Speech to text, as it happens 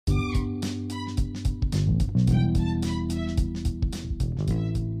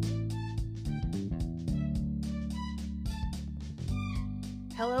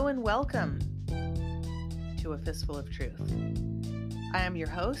Hello and welcome to A Fistful of Truth. I am your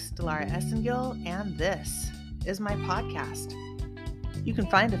host, Delara Essengill, and this is my podcast. You can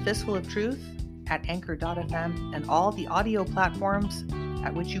find A Fistful of Truth at anchor.fm, and all the audio platforms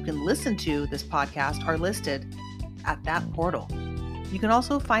at which you can listen to this podcast are listed at that portal. You can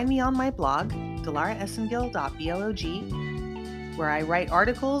also find me on my blog, delaraessengill.blog, where I write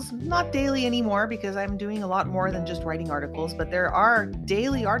articles, not daily anymore because I'm doing a lot more than just writing articles, but there are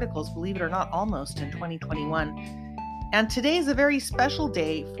daily articles, believe it or not, almost in 2021. And today is a very special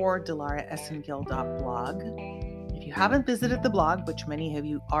day for delaraessengill.blog. If you haven't visited the blog, which many of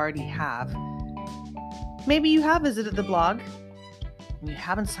you already have, maybe you have visited the blog and you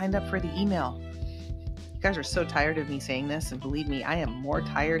haven't signed up for the email. You guys are so tired of me saying this, and believe me, I am more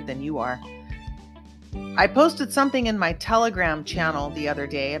tired than you are. I posted something in my Telegram channel the other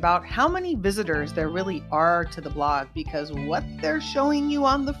day about how many visitors there really are to the blog, because what they're showing you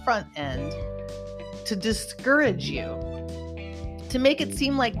on the front end to discourage you, to make it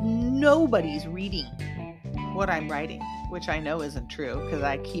seem like nobody's reading what I'm writing, which I know isn't true because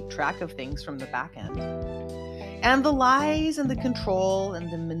I keep track of things from the back end. And the lies and the control and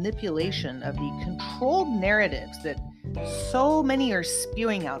the manipulation of the controlled narratives that so many are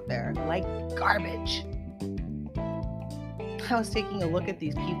spewing out there like garbage. I was taking a look at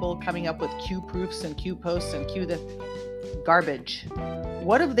these people coming up with Q proofs and Q posts and Q the garbage.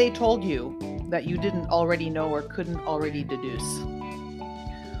 What have they told you that you didn't already know or couldn't already deduce?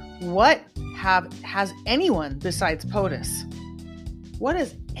 What has anyone besides POTUS? What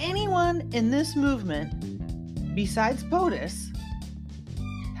has anyone in this movement besides POTUS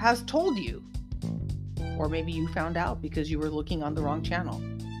has told you? Or maybe you found out because you were looking on the wrong channel.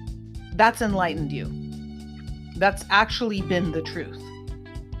 That's enlightened you. That's actually been the truth.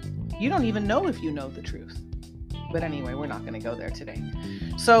 You don't even know if you know the truth. But anyway, we're not going to go there today.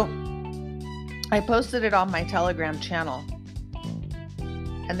 So I posted it on my Telegram channel,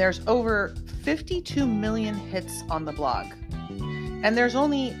 and there's over 52 million hits on the blog. And there's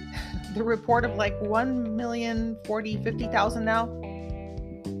only the report of like 1,050,000 now.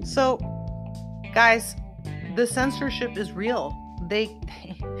 So guys, the censorship is real. They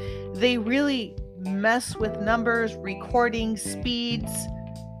really mess with numbers, recording, speeds,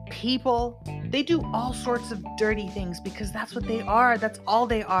 people. They do all sorts of dirty things because that's what they are. That's all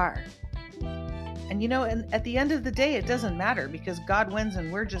they are. And and at the end of the day, it doesn't matter because God wins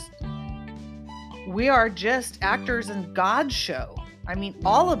and we are just actors in God's show. I mean,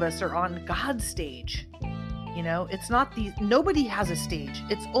 all of us are on God's stage. It's not nobody has a stage.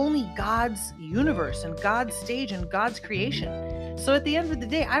 It's only God's universe and God's stage and God's creation. So at the end of the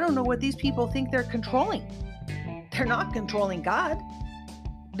day, I don't know what these people think they're controlling. They're not controlling God.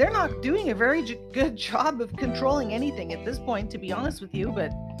 They're not doing a very good job of controlling anything at this point, to be honest with you.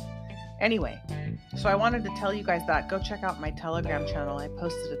 But anyway, so I wanted to tell you guys that. Go check out my Telegram channel. I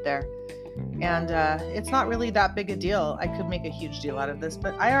posted it there. And it's not really that big a deal. I could make a huge deal out of this,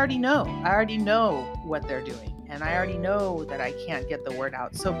 but I already know. I already know what they're doing. And I already know that I can't get the word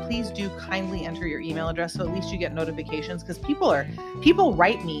out. So please do kindly enter your email address so at least you get notifications, because people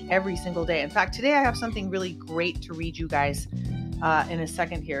write me every single day. In fact, today I have something really great to read you guys in a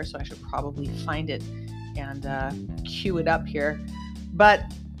second here. So I should probably find it and cue it up here. But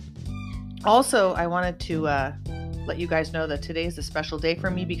also I wanted to let you guys know that today is a special day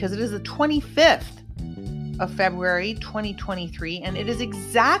for me because it is the 25th of February, 2023, and it is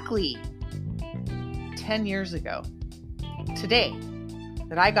exactly 10 years ago today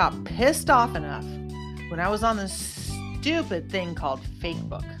that I got pissed off enough when I was on this stupid thing called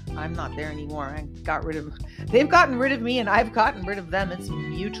Facebook. I'm not there anymore. They've gotten rid of me and I've gotten rid of them. It's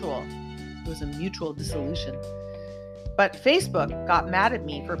mutual. It was a mutual dissolution. But Facebook got mad at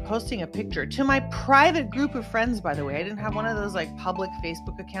me for posting a picture to my private group of friends, by the way. I didn't have one of those like public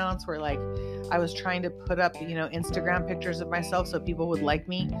Facebook accounts where like I was trying to put up, Instagram pictures of myself so people would like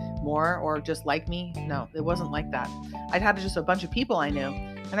me more or just like me. No, it wasn't like that. I'd had just a bunch of people I knew.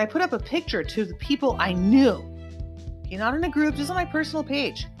 And I put up a picture to the people I knew. Okay, not in a group, just on my personal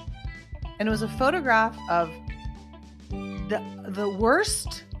page. And it was a photograph of the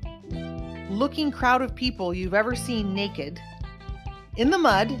worst looking crowd of people you've ever seen naked, in the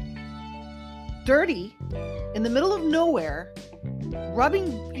mud, dirty, in the middle of nowhere,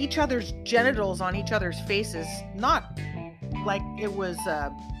 rubbing each other's genitals on each other's faces. Not like it was, I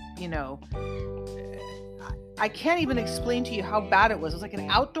can't even explain to you how bad it was. It was like an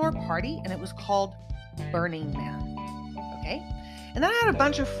outdoor party and it was called Burning Man. Okay? And then I had a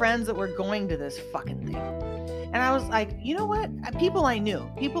bunch of friends that were going to this fucking thing. And I was like, you know what? People I knew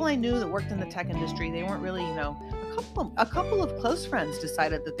that worked in the tech industry, they weren't really, a a couple of close friends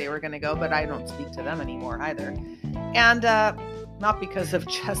decided that they were going to go, but I don't speak to them anymore either. And not because of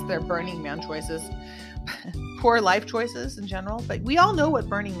just their Burning Man choices, poor life choices in general, but we all know what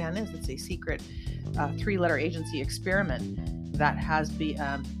Burning Man is. It's a secret 3-letter agency experiment that has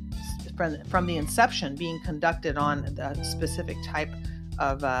been from the inception being conducted on a specific type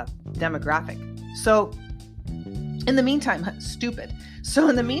of demographic. So in the meantime,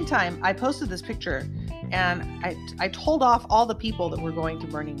 I posted this picture and I told off all the people that were going to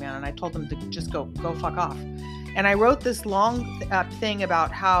Burning Man, and I told them to just go fuck off. And I wrote this long thing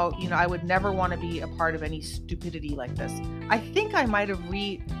about how, I would never want to be a part of any stupidity like this. I think I might have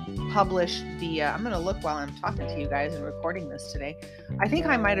republished I'm going to look while I'm talking to you guys and recording this today. I think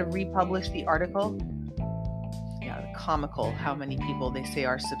I might have republished the article. Yeah, comical how many people they say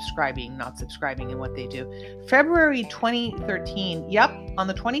are subscribing, not subscribing, and what they do. February 2013. Yep, on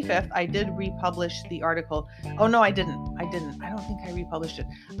the 25th, I did republish the article. Oh, no, I didn't. I don't think I republished it.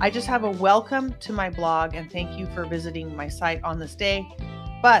 I just have a welcome to my blog and thank you for visiting my site on this day.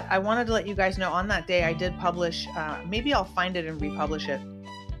 But I wanted to let you guys know on that day I did publish, maybe I'll find it and republish it.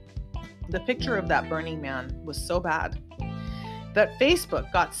 The picture of that Burning Man was so bad that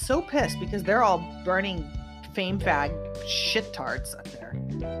Facebook got so pissed because they're all burning fame fag shit-tards up there,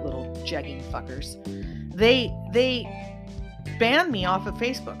 little jegging fuckers. They banned me off of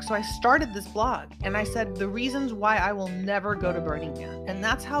Facebook. So I started this blog and I said the reasons why I will never go to Burning Man. And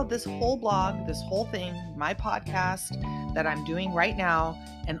that's how this whole blog, this whole thing, my podcast that I'm doing right now,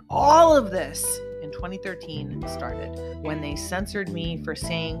 and all of this in 2013 started when they censored me for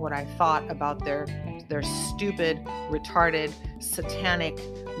saying what I thought about their stupid, retarded, satanic,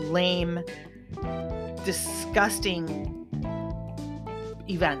 lame, disgusting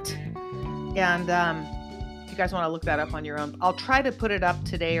event. And if you guys want to look that up on your own, I'll try to put it up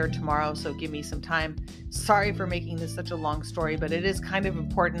today or tomorrow, so give me some time. Sorry for making this such a long story, but it is kind of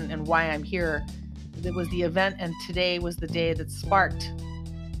important and why I'm here. It was the event, and today was the day that sparked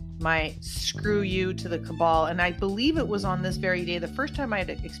my screw you to the cabal. And I believe it was on this very day, the first time I had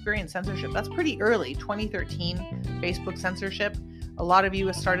experienced censorship. That's pretty early, 2013 Facebook censorship. A lot of you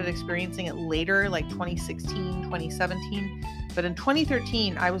have started experiencing it later, like 2016, 2017. But in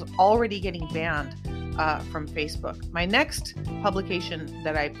 2013, I was already getting banned from Facebook. My next publication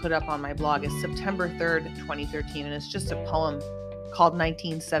that I put up on my blog is September 3rd, 2013, and it's just a poem called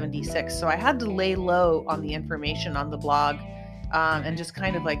 1976. So I had to lay low on the information on the blog and just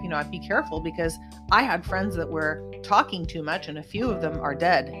kind of be careful, because I had friends that were talking too much, and a few of them are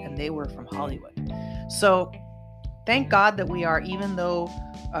dead, and they were from Hollywood. So thank God that we are, even though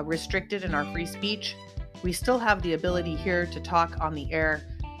restricted in our free speech, we still have the ability here to talk on the air.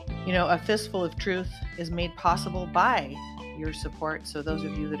 A fistful of truth is made possible by your support. So those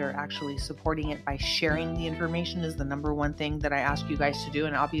of you that are actually supporting it by sharing the information is the number one thing that I ask you guys to do.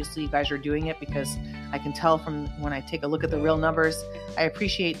 And obviously you guys are doing it, because I can tell from when I take a look at the real numbers. I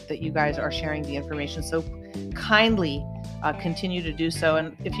appreciate that you guys are sharing the information. So kindly continue to do so.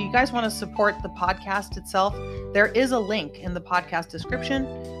 And if you guys want to support the podcast itself, there is a link in the podcast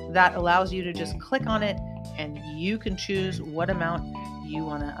description that allows you to just click on it, and you can choose what amount you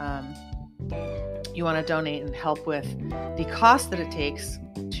want to donate and help with the cost that it takes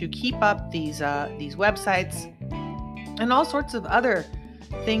to keep up these websites and all sorts of other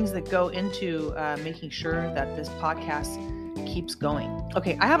things that go into making sure that this podcast keeps going.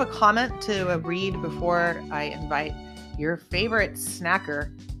 Okay, I have a comment to read before I invite your favorite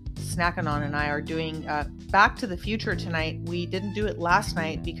snacker. Anon and I are doing Back to the Future tonight. We didn't do it last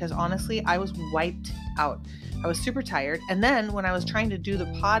night because honestly, I was wiped out. I was super tired. And then when I was trying to do the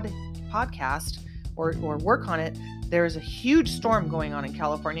podcast or work on it, there was a huge storm going on in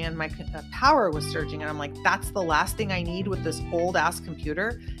California, and my power was surging. And I'm like, that's the last thing I need with this old ass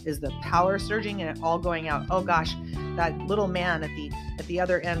computer, is the power surging and it all going out. Oh gosh, that little man at the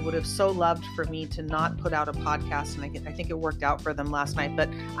other end would have so loved for me to not put out a podcast. And I think it worked out for them last night, but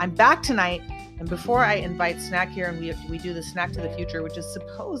I'm back tonight. And before I invite Snack here, and we do the Snack to the Future, which is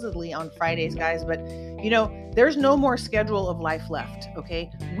supposedly on Fridays, guys, but there's no more schedule of life left.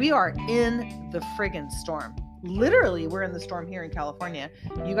 Okay. We are in the friggin' storm. Literally, we're in the storm here in California.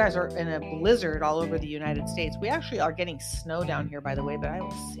 You guys are in a blizzard all over the United States. We actually are getting snow down here, by the way, but I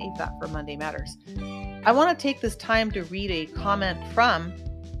will save that for Monday Matters. I want to take this time to read a comment from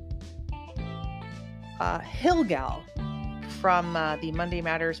Hillgal from the Monday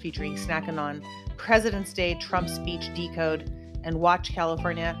Matters featuring Anon, President's Day, Trump Speech Decode, and Watch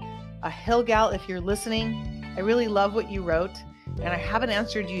California. Hillgal, if you're listening, I really love what you wrote, and I haven't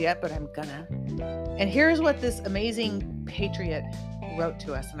answered you yet, but I'm gonna. And here's what this amazing patriot wrote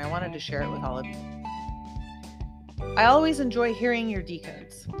to us, and I wanted to share it with all of you. I always enjoy hearing your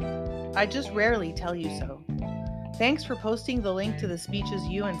decodes. I just rarely tell you so. Thanks for posting the link to the speeches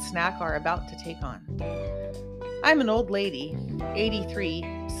you and Snack are about to take on. I'm an old lady,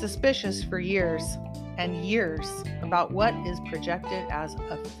 83, suspicious for years and years about what is projected as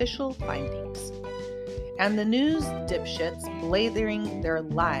official findings. And the news dipshits blathering their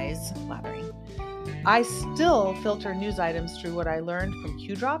lies, I still filter news items through what I learned from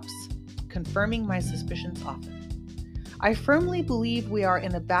Q drops, confirming my suspicions often. I firmly believe we are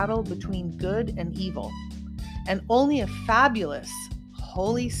in a battle between good and evil, and only a fabulous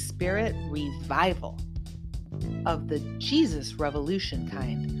Holy Spirit revival of the Jesus revolution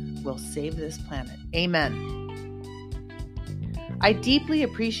kind will save this planet. Amen. I deeply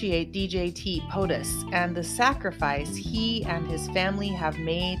appreciate DJ T. POTUS and the sacrifice he and his family have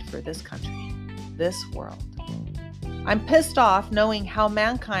made for this country, this world. I'm pissed off knowing how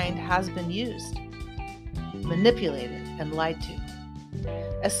mankind has been used, manipulated, and lied to.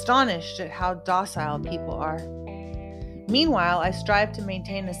 Astonished at how docile people are. Meanwhile, I strive to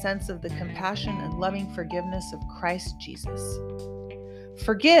maintain a sense of the compassion and loving forgiveness of Christ Jesus.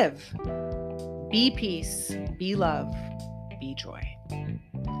 Forgive. Be peace. Be love. Be joy.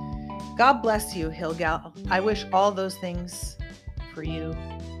 God bless you, Hillgal. I wish all those things for you.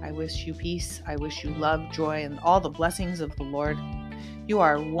 I wish you peace. I wish you love, joy, and all the blessings of the Lord. You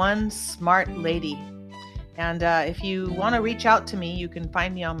are one smart lady. And if you want to reach out to me, you can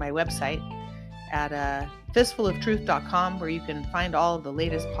find me on my website at fistfuloftruth.com, where you can find all of the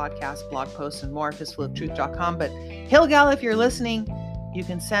latest podcasts, blog posts, and more, fistfuloftruth.com. But Hillgal, if you're listening, you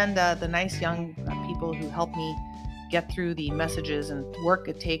can send the nice young people who help me get through the messages and work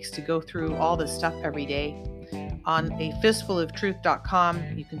it takes to go through all this stuff every day. On a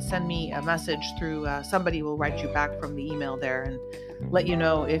fistfuloftruth.com, you can send me a message through, somebody will write you back from the email there and let you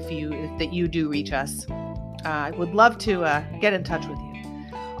know if you do reach us. I would love to get in touch with you.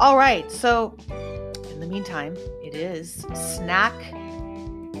 All right, so in the meantime, it is Snack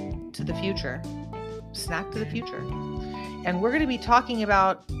to the Future. Snack to the Future. And we're going to be talking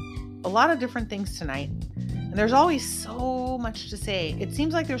about a lot of different things tonight. And there's always so much to say. It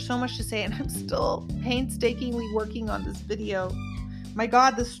seems like there's so much to say, and I'm still painstakingly working on this video. My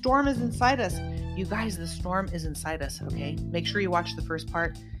God, the storm is inside us. You guys, the storm is inside us, okay? Make sure you watch the first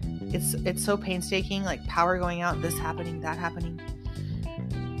part. It's so painstaking, like power going out, this happening, that happening.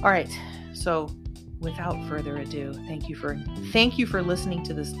 All right, so without further ado, thank you for listening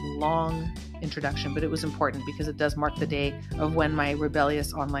to this long introduction, but it was important because it does mark the day of when my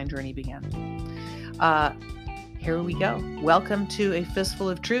rebellious online journey began. Here we go. Welcome to A Fistful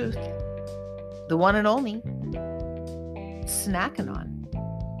of Truth, the one and only Anon.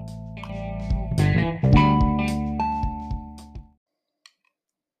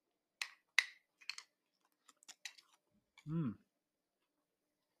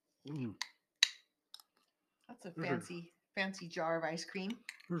 That's a fancy jar of ice cream.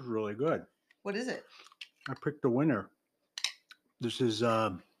 This is really good. What is it? I picked the winner. This is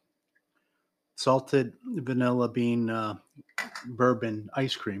salted vanilla bean bourbon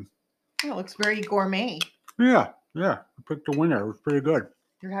ice cream. Oh, it looks very gourmet. Yeah. I picked the winner. It was pretty good.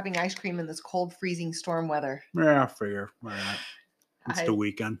 You're having ice cream in this cold, freezing storm weather. Yeah, I figure. Why not? It's the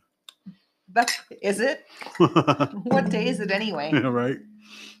weekend. Is it? What day is it anyway? Yeah, right.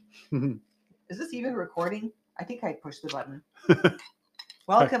 Is this even recording? I think I pushed the button.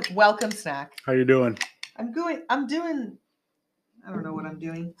 Welcome, Snack. How you doing? I'm doing. I don't know what I'm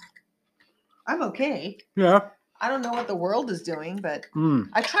doing. I'm okay. Yeah. I don't know what the world is doing, but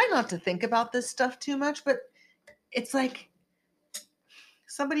I try not to think about this stuff too much. But it's like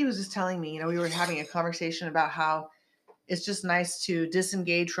somebody was just telling me, we were having a conversation about how it's just nice to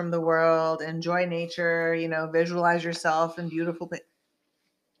disengage from the world, enjoy nature, visualize yourself in beautiful things.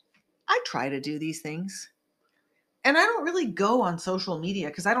 I try to do these things. And I don't really go on social media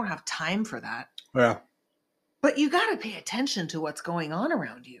because I don't have time for that. Yeah. But you got to pay attention to what's going on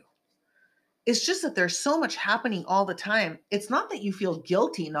around you. It's just that there's so much happening all the time. It's not that you feel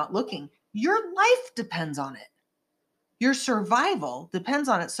guilty not looking. Your life depends on it. Your survival depends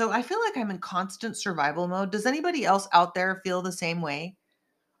on it. So I feel like I'm in constant survival mode. Does anybody else out there feel the same way?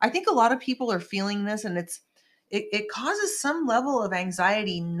 I think a lot of people are feeling this, and it causes some level of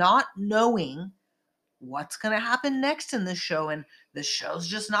anxiety not knowing what's going to happen next in this show, and the show's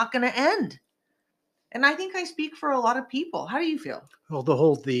just not going to end. And I think I speak for a lot of people. How do you feel? Well, the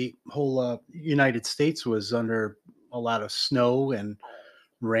whole United States was under a lot of snow and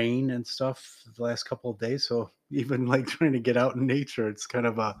rain and stuff the last couple of days. So even like trying to get out in nature, it's kind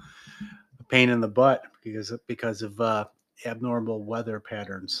of a pain in the butt because of abnormal weather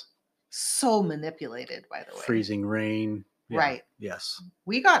patterns. So manipulated, by the way. Freezing rain. Yeah. Right. Yes.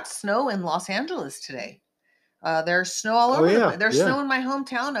 We got snow in Los Angeles today. There's snow all Oh over the yeah. place. There's Yeah. snow in my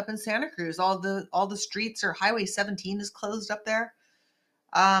hometown up in Santa Cruz. All the streets or Highway 17 is closed up there.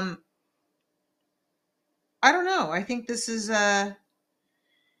 I don't know. I think this is gonna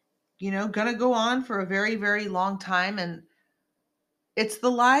go on for a very, very long time, and it's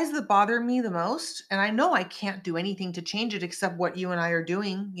the lies that bother me the most. And I know I can't do anything to change it except what you and I are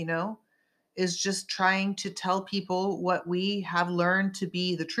doing, is just trying to tell people what we have learned to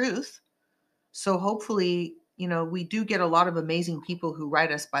be the truth. So hopefully, we do get a lot of amazing people who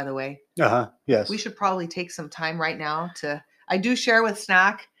write us, by the way. Yes. We should probably take some time right now I do share with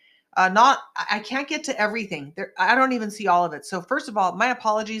Snack. I can't get to everything. I don't even see all of it. So first of all, my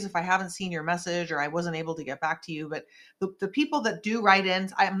apologies if I haven't seen your message or I wasn't able to get back to you. But the people that do write in,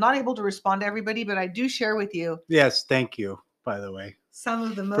 I'm not able to respond to everybody, but I do share with you. Yes. Thank you, by the way, Some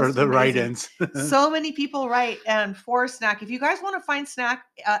of the most for the amazing. write-ins. So many people write, and for Snack, if you guys want to find Snack,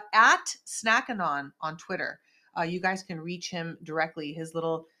 at Anon on Twitter, you guys can reach him directly. His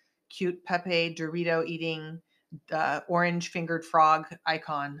little cute Pepe Dorito eating orange fingered frog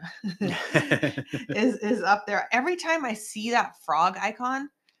icon is up there. Every time I see that frog icon,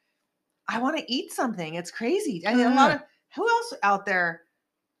 I want to eat something. It's crazy. I mean, a lot of who else out there,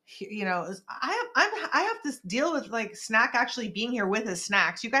 I have this deal with like Snack actually being here with his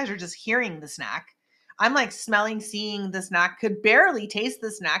snacks. You guys are just hearing the snack. I'm like smelling, seeing the snack, could barely taste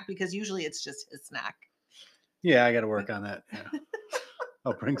the snack because usually it's just his snack. Yeah, I got to work on that. Yeah.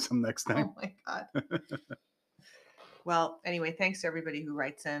 I'll bring some next time. Oh my God. Well, anyway, thanks to everybody who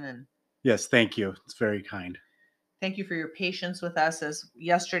writes in, and yes, thank you. It's very kind. thank you for your patience with us. As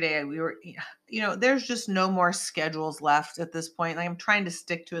yesterday we were, there's just no more schedules left at this point. Like, I'm trying to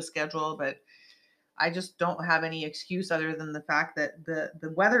stick to a schedule, but I just don't have any excuse other than the fact that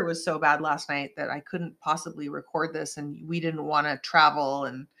the weather was so bad last night that I couldn't possibly record this, and we didn't want to travel,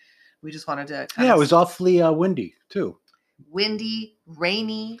 and we just wanted to it was awfully windy too. Windy,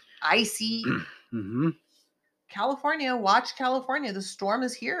 rainy, icy. Mm-hmm. California, watch California. The storm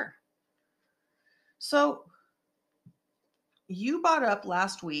is here. So you brought up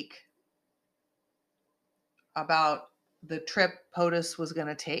last week about the trip POTUS was going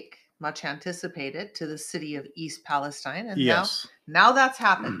to take, much anticipated, to the city of East Palestine. And yes. now that's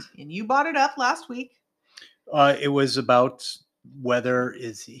happened. And you brought it up last week. It was about whether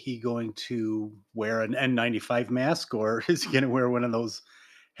is he going to wear an N95 mask or is he going to wear one of those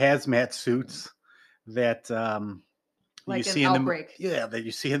hazmat suits that Like you an see outbreak. that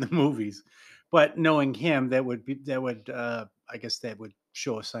you see in the movies. But knowing him, I guess that would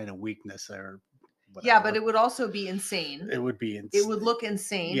show a sign of weakness or whatever. Yeah, but it would also be insane. It would be It would look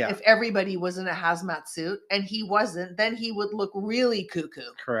insane Yeah. if everybody was in a hazmat suit and he wasn't. Then he would look really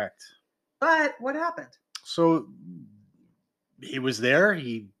cuckoo. Correct. But what happened? So he was there.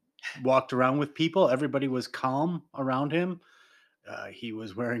 He walked around with people. Everybody was calm around him. He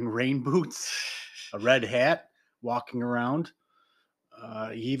was wearing rain boots, a red hat, walking around.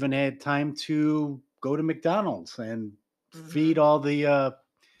 He even had time to go to McDonald's and feed all the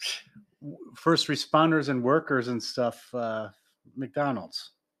first responders and workers and stuff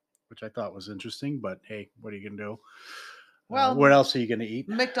McDonald's, which I thought was interesting. But hey, what are you going to do? Well, what else are you going to eat?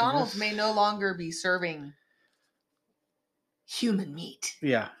 McDonald's may no longer be serving human meat.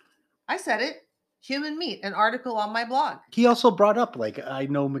 Yeah. I said it. Human meat, an article on my blog. He also brought up, like, I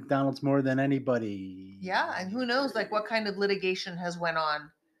know McDonald's more than anybody. Yeah, and who knows, like, what kind of litigation has went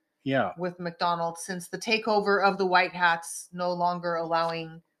on with McDonald's since the takeover of the White Hats, no longer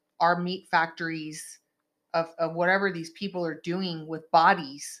allowing our meat factories of whatever these people are doing with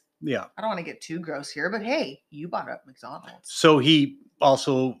bodies. Yeah. I don't want to get too gross here, but hey, you brought up McDonald's. So he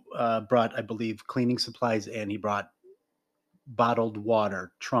also brought, I believe, cleaning supplies, and he brought bottled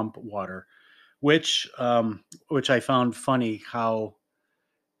water, Trump water, which I found funny how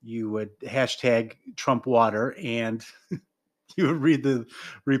you would hashtag Trump water and you would read the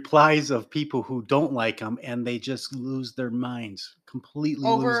replies of people who don't like him and they just lose their minds, completely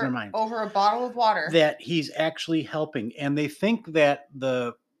lose their minds. Over a bottle of water. That he's actually helping. And they think that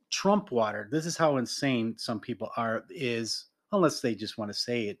the Trump water, this is how insane some people are, is, unless they just want to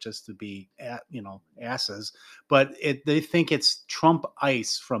say it just to be, asses, but they think it's Trump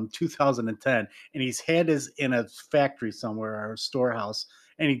ice from 2010, and he's in a factory somewhere or a storehouse,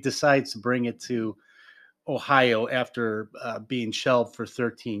 and he decides to bring it to Ohio after being shelved for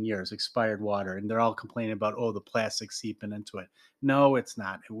 13 years, expired water, and they're all complaining about, oh, the plastic seeping into it. No, it's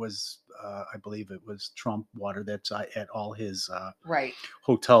not. It was, I believe, it was Trump water that's at all his Right.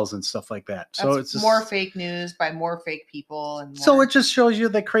 hotels and stuff like that. So That's it's more just, fake news by more fake people and so more. it just shows you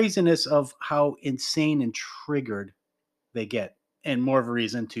the craziness of how insane and triggered they get, and more of a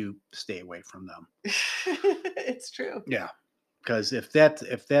reason to stay away from them. It's true. Yeah, because if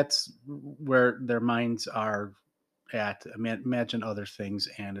that's where their minds are at, I mean, imagine other things,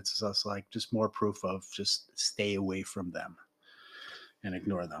 and it's just like just more proof of just stay away from them and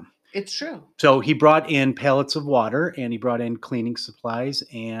ignore them. It's true. So he brought in pallets of water, and he brought in cleaning supplies,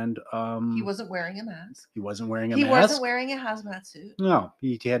 and He wasn't wearing a mask. he wasn't wearing a He wasn't mask. wearing a hazmat suit. No,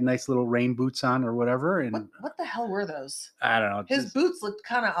 he had nice little rain boots on or whatever, and What the hell were those? I don't know, His boots looked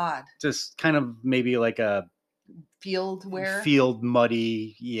kind of odd. just kind of maybe like a Field wear. field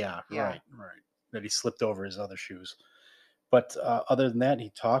muddy, yeah, Yeah. right, that he slipped over his other shoes. But other than that, he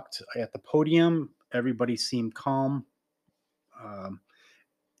talked at the podium. Everybody seemed calm,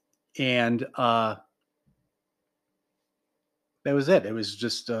 and that was it. It was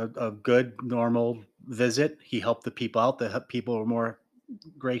just a good, normal visit. He helped the people out. The people were more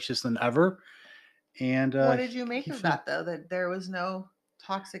gracious than ever. And What did you make he of fin- that, though? That there was no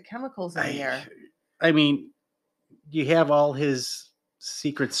toxic chemicals in the air? I mean, you have all his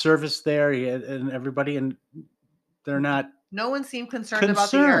Secret Service there, and everybody, and they're not No one seemed concerned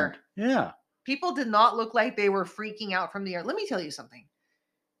about the air. concerned. Yeah. People did not look like they were freaking out from the air. Let me tell you something.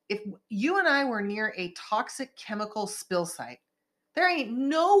 If you and I were near a toxic chemical spill site, there ain't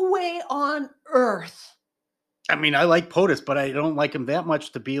no way on earth. I mean, I like POTUS, but I don't like him that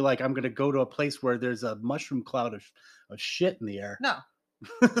much to be like, I'm going to go to a place where there's a mushroom cloud of shit in the air. No.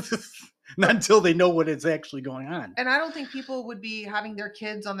 Not until they know what is actually going on. And I don't think people would be having their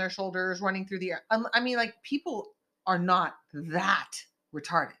kids on their shoulders running through the air. I mean, like, people are not that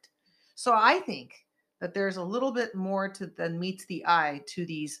retarded. So I think that there's a little bit more to than meets the eye to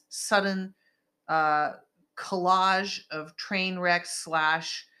these sudden collage of train wrecks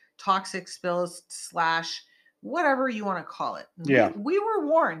 / toxic spills / whatever you want to call it. Yeah. We were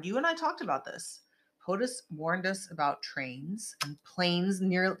warned. You and I talked about this. POTUS warned us about trains and planes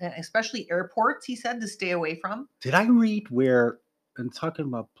near, especially airports, he said to stay away from. Did I read where, and talking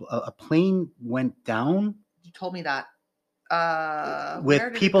about a plane went down? You told me that.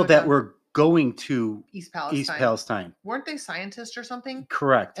 With people that were going to East Palestine. East Palestine. Weren't they scientists or something?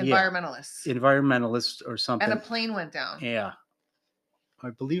 Correct. Environmentalists. Yeah. Environmentalists or something. And a plane went down. Yeah.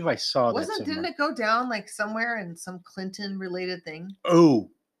 I believe I saw that somewhere. Didn't it go down like somewhere in some Clinton related thing? Oh,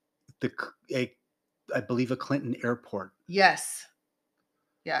 I believe a Clinton airport. Yes.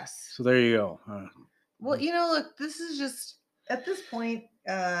 So there you go. Well, look, this is just at this point,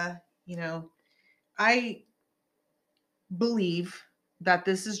 I believe that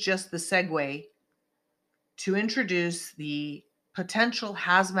this is just the segue to introduce the potential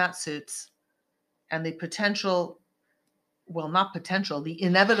hazmat suits and the potential, well, not potential, the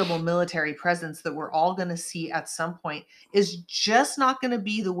inevitable military presence that we're all going to see at some point is just not going to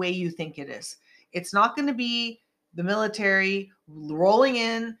be the way you think it is. It's not going to be the military rolling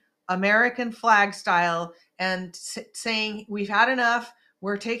in American flag style and saying, we've had enough,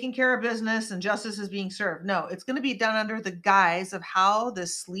 we're taking care of business and justice is being served. No, it's going to be done under the guise of how the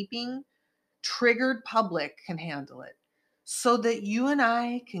sleeping, triggered public can handle it so that you and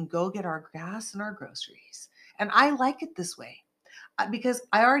I can go get our gas and our groceries. And I like it this way because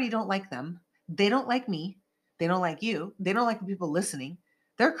I already don't like them. They don't like me. They don't like you. They don't like the people listening.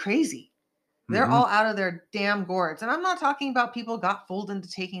 They're crazy. They're all out of their damn gourds. And I'm not talking about people got fooled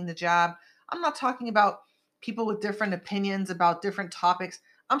into taking the job. I'm not talking about people with different opinions about different topics.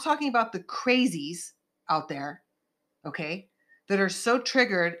 I'm talking about the crazies out there, okay, that are so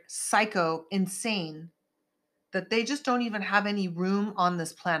triggered, psycho, insane, that they just don't even have any room on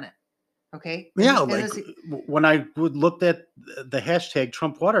this planet. Okay. Yeah, when I would looked at the hashtag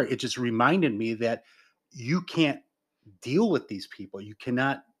Trump water, it just reminded me that you can't deal with these people. You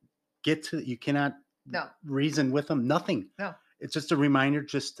cannot reason with them. Nothing. No. It's just a reminder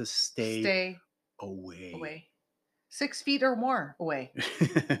just to stay away. 6 feet or more away.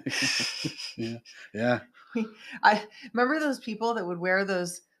 Yeah. I remember those people that would wear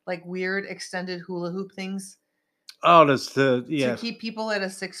those like weird extended hula hoop things. Oh, that's to keep people at a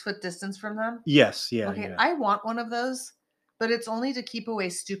 6 foot distance from them. Yes, yeah. Okay, yeah. I want one of those, but it's only to keep away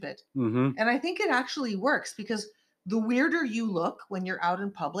stupid. Mm-hmm. And I think it actually works because the weirder you look when you're out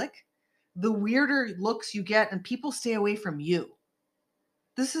in public, the weirder looks you get, and people stay away from you.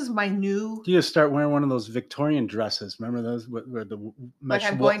 This is my new, You just start wearing one of those Victorian dresses. Remember those where the like mesh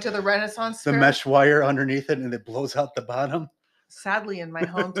I'm going to the Renaissance the fair. mesh wire underneath it and it blows out the bottom? Sadly, in my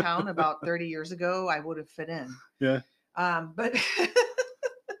hometown about 30 years ago, I would have fit in. Yeah. But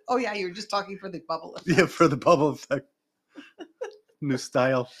oh yeah, you're just talking for the bubble effect. Yeah, for the bubble effect. New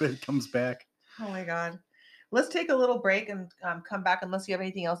style. It comes back. Oh my God. Let's take a little break and come back unless you have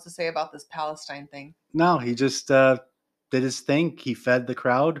anything else to say about this Palestine thing. No, he just did his thing. He fed the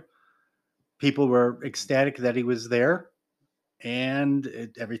crowd. People were ecstatic that he was there,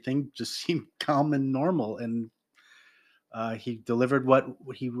 and everything just seemed calm and normal. And he delivered what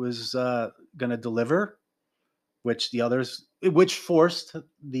he was going to deliver, which forced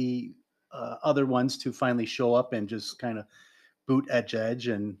the other ones to finally show up and just kind of boot edge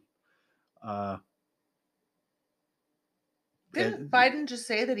and. Didn't Biden just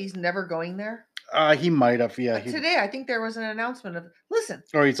say that he's never going there? He might have, yeah. Today, I think there was an announcement of, listen.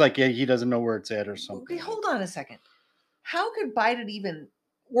 Or he's like, yeah, he doesn't know where it's at or something. Okay, hold on a second. How could Biden even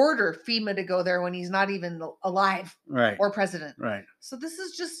order FEMA to go there when he's not even alive, right, or president? Right. So this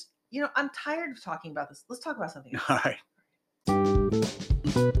is just, I'm tired of talking about this. Let's talk about something else. All right.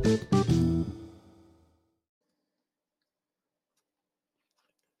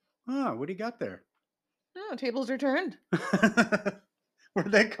 Oh, what do you got there? Oh, tables are turned.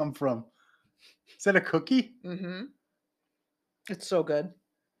 Where'd that come from? Is that a cookie? Mm-hmm. It's so good.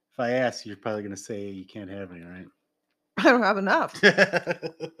 If I ask, you're probably going to say you can't have any, right? I don't have enough.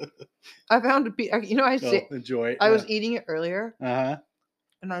 I found a piece. Enjoy it. I was eating it earlier. Uh-huh.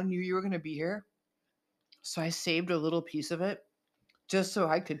 And I knew you were going to be here. So I saved a little piece of it just so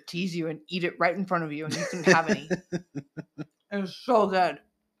I could tease you and eat it right in front of you and you couldn't have any. It was so good.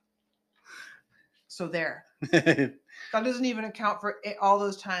 So there. That doesn't even account for all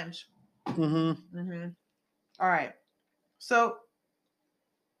those times. Mm-hmm. Mm-hmm. All right. So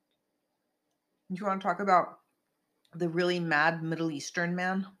you want to talk about the really mad Middle Eastern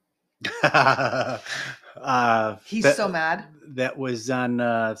man? He's so mad. That was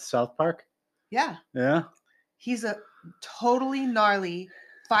on South Park? Yeah. Yeah? He's a totally gnarly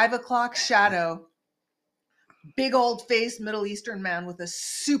 5 o'clock shadow, big old face Middle Eastern man with a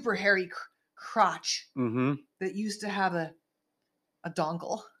super hairy crotch that used to have a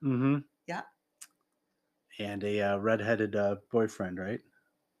dongle. Mm-hmm. Yeah. And a redheaded boyfriend, right?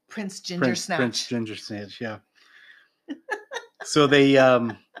 Prince Ginger Snatch. Prince Ginger Snatch, yeah. So they...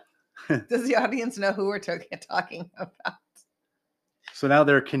 Does the audience know who we're talking about? So now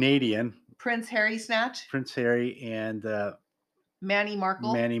they're Canadian. Prince Harry Snatch. Prince Harry and Manny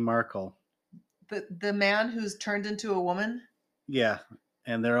Markel. Manny Markel. The man who's turned into a woman. Yeah,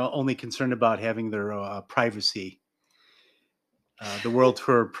 and they're only concerned about having their privacy. The world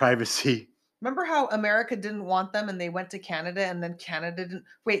for privacy. Remember how America didn't want them and they went to Canada and then Canada didn't...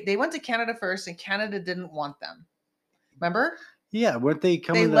 Wait, they went to Canada first and Canada didn't want them. Remember? Yeah, weren't they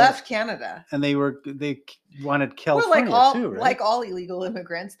coming? They left Canada, and they wanted California too, right? Like all illegal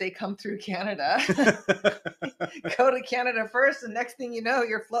immigrants, they come through Canada, go to Canada first, and next thing you know,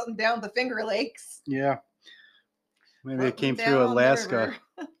 you're floating down the Finger Lakes. Yeah, maybe they came through Alaska,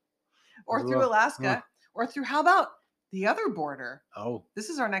 or through Alaska, or through how about the other border? Oh, this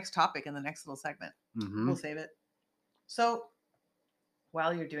is our next topic in the next little segment. Mm-hmm. We'll save it. So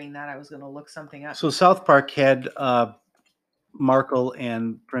while you're doing that, I was going to look something up. So South Park had Markel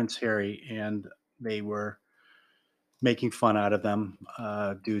and Prince Harry, and they were making fun out of them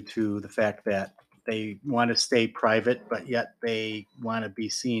due to the fact that they want to stay private, but yet they want to be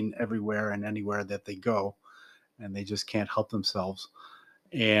seen everywhere and anywhere that they go, and they just can't help themselves.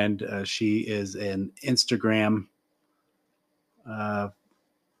 And she is an Instagram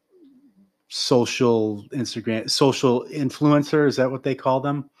social influencer, is that what they call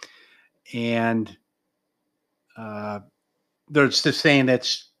them? And they're just saying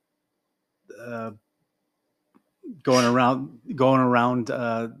that's going around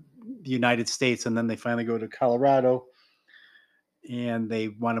the United States, and then they finally go to Colorado, and they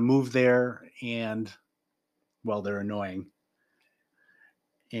want to move there, and well, they're annoying.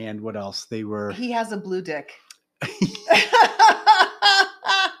 And what else? He has a blue dick.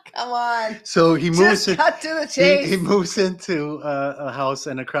 Come on. So he moves. Just cut to the chase. He moves into a house,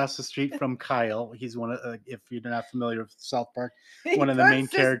 and across the street from Kyle, he's one of. If you're not familiar with South Park, one of the main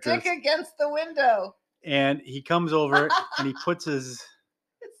characters. His dick against the window. And he comes over and he puts his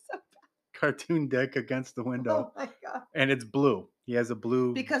cartoon dick against the window. Oh my God. And it's blue. He has a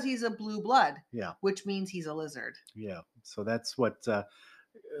blue. Because he's a blue blood. Yeah. Which means he's a lizard. Yeah. So that's what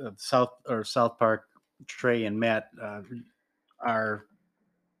South Park, Trey and Matt are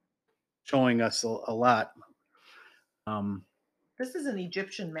showing us a lot. This is an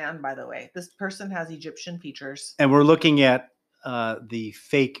Egyptian man, by the way. This person has Egyptian features. And we're looking at the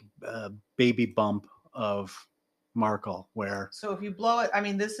fake baby bump of Markel, where So if you blow it, I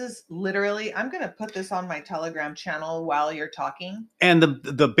mean, this is literally, I'm going to put this on my Telegram channel while you're talking. and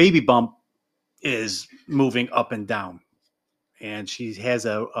the baby bump is moving up and down, and she has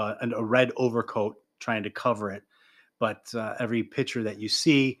a red overcoat trying to cover it, but every picture that you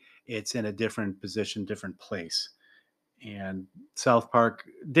see, it's in a different position, different place. And South Park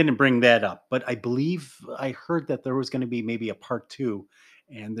didn't bring that up, but I believe I heard that there was going to be maybe a part 2,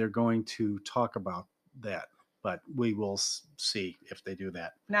 and they're going to talk about that. But we will see if they do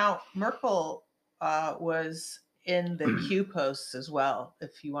that. Now, Merkel was in the Q posts as well,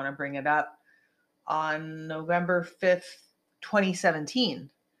 if you want to bring it up, on November 5th, 2017.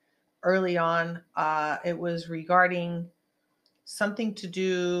 Early on, it was regarding something to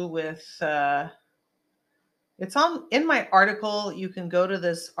do with it's on in my article. You can go to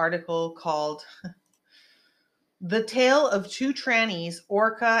this article called The Tale of Two Trannies,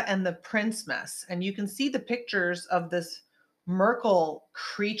 Orca and the Prince Mess. And you can see the pictures of this Merkel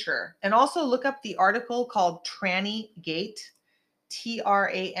creature. And also look up the article called Tranny Gate,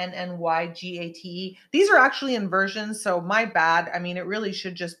 TRANNYGATE. These are actually inversions, so my bad. I mean, it really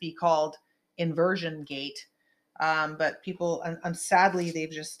should just be called Inversion Gate. But people, and sadly, they've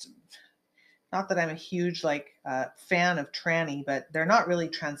just, not that I'm a huge fan of tranny, but they're not really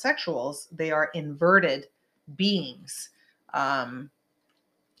transsexuals. They are inverted beings. I'm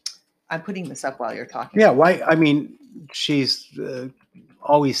putting this up while you're talking. Yeah, why? I mean, she's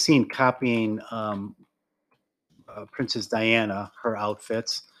always seen copying Princess Diana, her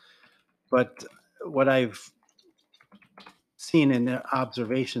outfits. But what I've seen in the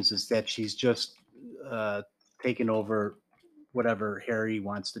observations is that she's just taken over whatever Harry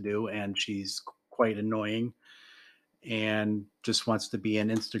wants to do, and she's quite annoying and just wants to be an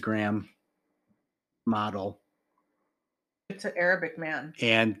Instagram model. It's an Arabic man.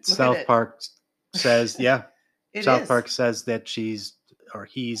 And South Park says, yeah, South Park says that he's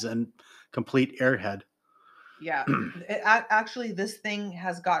a complete airhead. Yeah. Actually, this thing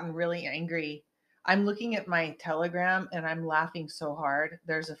has gotten really angry. I'm looking at my Telegram and I'm laughing so hard.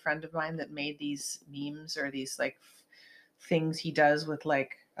 There's a friend of mine that made these memes or these things he does with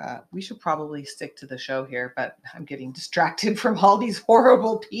we should probably stick to the show here, but I'm getting distracted from all these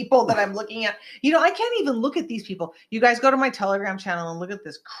horrible people that I'm looking at. I can't even look at these people. You guys go to my Telegram channel and look at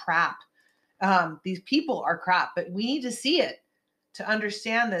this crap. These people are crap, but we need to see it to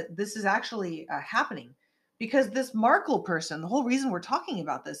understand that this is actually happening, because this Markel person, the whole reason we're talking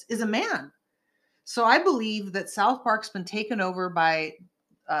about this, is a man. So I believe that South Park's been taken over by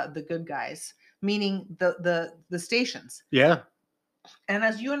the good guys, meaning the stations. Yeah. And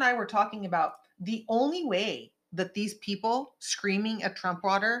as you and I were talking about, the only way that these people screaming at Trump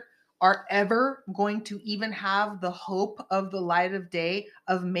water are ever going to even have the hope of the light of day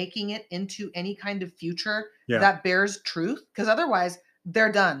of making it into any kind of future that bears truth, because otherwise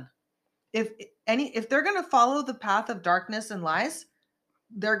they're done. If they're going to follow the path of darkness and lies,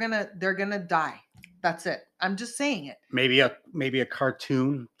 they're going to die. That's it. I'm just saying it. Maybe a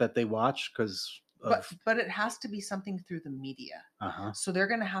cartoon that they watch, but it has to be something through the media. So they're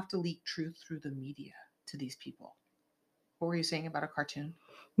going to have to leak truth through the media to these people. What were you saying about a cartoon?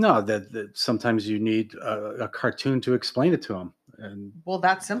 No, that sometimes you need a cartoon to explain it to them. And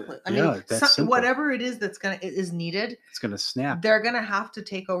that's simple. I mean, whatever it is is needed, it's going to snap. They're going to have to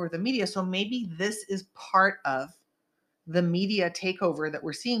take over the media. So maybe this is part of the media takeover that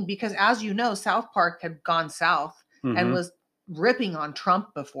we're seeing, because as you know, South Park had gone south and was ripping on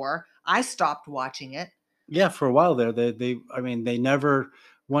Trump before. I stopped watching it. Yeah, for a while there, they never.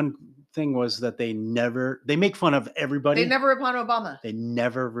 One thing was that they make fun of everybody. They never ripped on Obama. They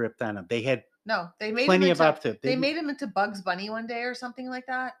never ripped on him. They had they made plenty him of optics. They made him into Bugs Bunny one day or something like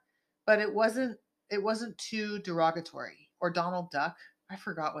that, but it wasn't too derogatory. Or Donald Duck. I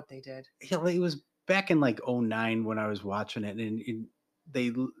forgot what they did. Yeah, it was back in 2009 when I was watching it, and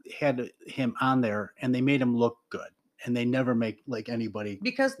they had him on there, and they made him look good. And they never make anybody,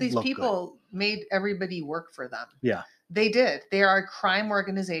 because these people made everybody work for them. Yeah, they did. They are a crime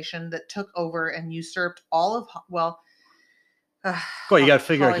organization that took over and usurped all of you got to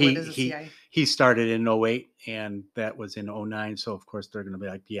figure he started in 08 and that was in 09. So of course they're going to be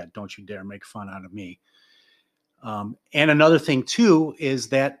like, yeah, don't you dare make fun out of me. And another thing too is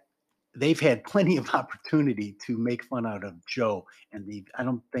that they've had plenty of opportunity to make fun out of Joe, and I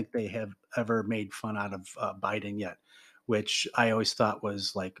don't think they have ever made fun out of Biden yet, which I always thought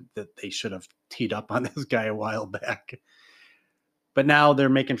was that they should have teed up on this guy a while back. But now they're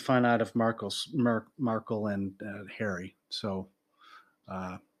making fun out of Markel and Harry. So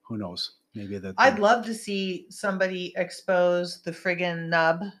Who knows? Maybe that. I'd love to see somebody expose the friggin'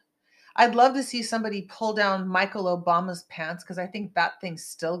 nub. I'd love to see somebody pull down Michael Obama's pants, because I think that thing's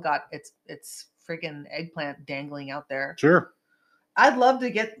still got its friggin' eggplant dangling out there. Sure. I'd love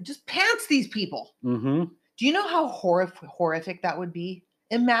to just pants these people. Mm-hmm. Do you know how horrific that would be?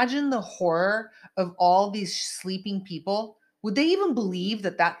 Imagine the horror of all these sleeping people. Would they even believe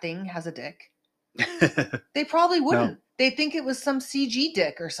that that thing has a dick? They probably wouldn't. No. They think it was some CG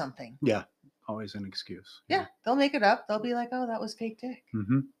dick or something. Yeah. Always an excuse. Yeah, they'll make it up. They'll be like, oh, that was fake dick.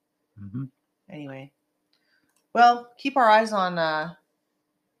 Mm-hmm. Mm-hmm. Anyway. Well, keep our eyes on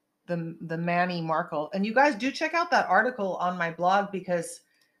the Manny Markel. And you guys do check out that article on my blog, because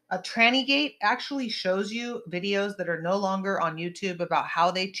a Tranny actually shows you videos that are no longer on YouTube about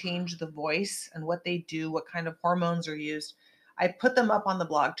how they change the voice and what they do, what kind of hormones are used. I put them up on the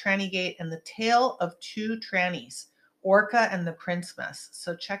blog, Tranny and the Tale of Two Trannies, Orca and the Prince Mess.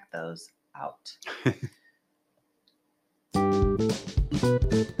 So check those out.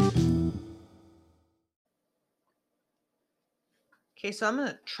 Okay, so I'm going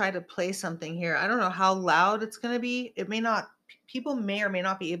to try to play something here. I don't know how loud it's going to be. It may not, people may or may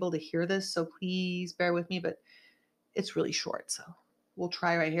not be able to hear this, so please bear with me, but it's really short, so we'll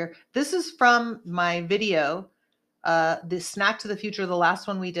try right here. This is from my video, the Snack to the Future, the last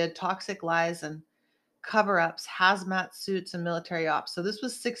one we did, Toxic Lies and Cover-Ups, Hazmat Suits, and Military Ops. So this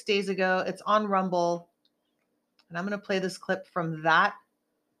was 6 days ago. It's on Rumble, and I'm going to play this clip from that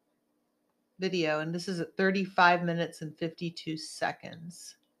video, and this is at 35 minutes and 52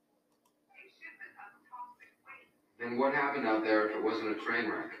 seconds. And what happened out there if it wasn't a train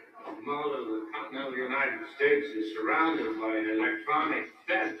wreck? Most of the continental United States is surrounded by an electronic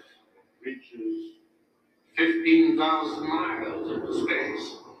fence that reaches 15,000 miles into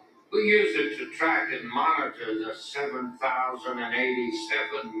space. We use it to track and monitor the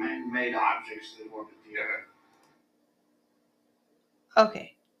 7,087 man-made objects that orbit the Earth.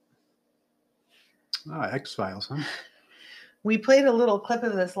 Okay. X-Files, huh? We played a little clip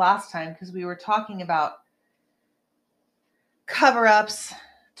of this last time because we were talking about cover-ups,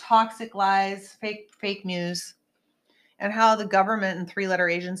 toxic lies, fake news, and how the government and three-letter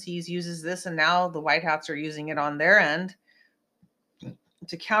agencies uses this, and now the White Hats are using it on their end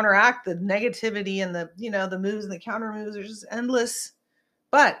to counteract the negativity, and the moves and the counter moves are just endless.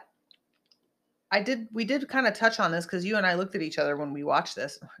 But we did kind of touch on this because you and I looked at each other when we watched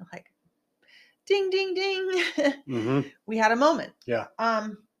this. We're like, ding, ding, ding. Mm-hmm. We had a moment. Yeah.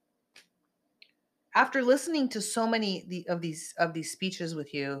 After listening to so many of these speeches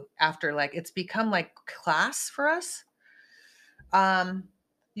with you, after it's become like class for us,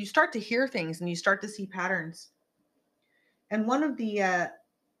 you start to hear things and you start to see patterns. And one of the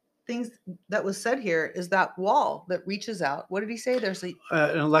things that was said here is that wall that reaches out. What did he say? There's an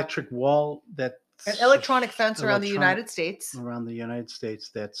electric wall an electronic fence around the United States. Around the United States,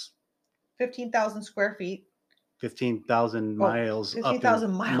 that's 15,000 square feet. 15,000 miles.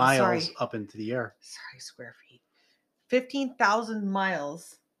 15,000 miles up into the air. Sorry, square feet. 15,000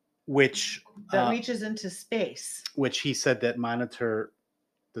 miles. Which that reaches into space. Which he said that monitor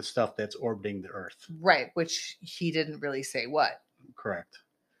the stuff that's orbiting the Earth. Right, which he didn't really say what. Correct.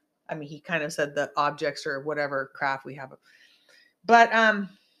 I mean, he kind of said the objects or whatever craft we have. But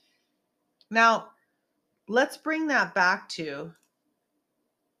now let's bring that back to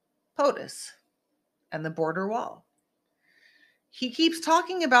POTUS and the border wall. He keeps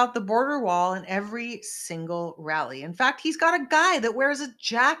talking about the border wall in every single rally. In fact, he's got a guy that wears a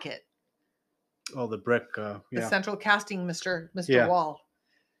jacket. Oh, the brick. The central casting, Mr. Yeah. Wall.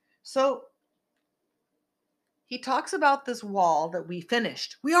 So he talks about this wall that we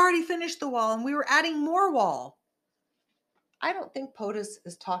finished. We already finished the wall and we were adding more wall. I don't think POTUS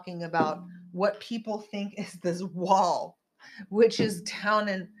is talking about what people think is this wall, which is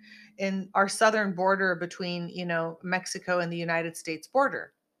down in our southern border between, Mexico and the United States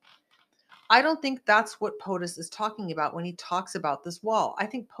border. I don't think that's what POTUS is talking about when he talks about this wall. I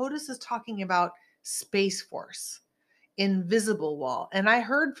think POTUS is talking about Space Force, invisible wall. And I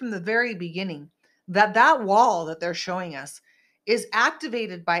heard from the very beginning that wall that they're showing us is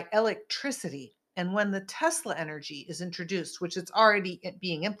activated by electricity. And when the Tesla energy is introduced, which it's already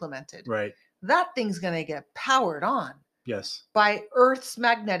being implemented, right, that thing's going to get powered on. Yes. By Earth's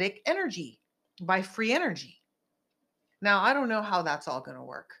magnetic energy, by free energy. Now, I don't know how that's all going to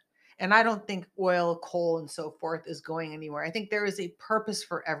work. And I don't think oil, coal, and so forth is going anywhere. I think there is a purpose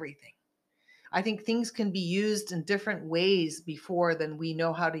for everything. I think things can be used in different ways before than we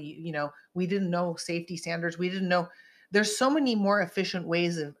know how to, we didn't know safety standards. We didn't know. There's so many more efficient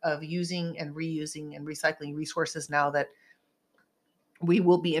ways of using and reusing and recycling resources now that We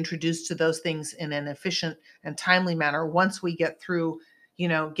will be introduced to those things in an efficient and timely manner once we get through,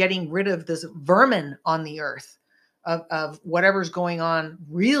 getting rid of this vermin on the earth of whatever's going on.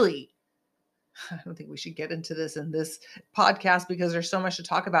 Really, I don't think we should get into this in this podcast because there's so much to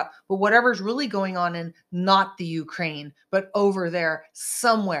talk about, but whatever's really going on in not the Ukraine, but over there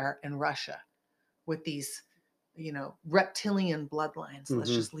somewhere in Russia with these, reptilian bloodlines. Let's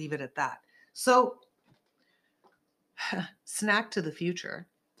Mhm. just leave it at that. So snack to the future,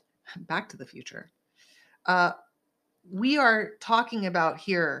 back to the future. We are talking about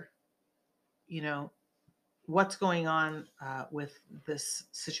here, what's going on with this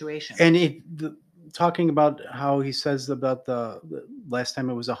situation. And talking about how he says about the last time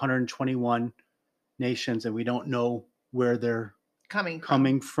it was 121 nations, and we don't know where they're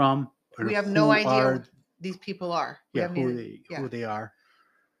coming from, or We have no who idea are, who these people are. yeah, who they are.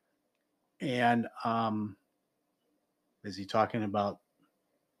 And is he talking about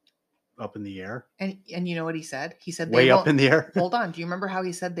up in the air? And you know what he said? He said Way they up in the air. Hold on. Do you remember how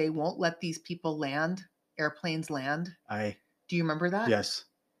he said they won't let these people land? Airplanes land. Do you remember that? Yes.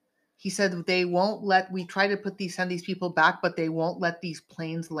 He said they won't let. We try to send these people back, but they won't let these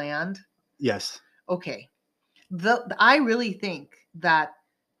planes land. Yes. Okay. I really think that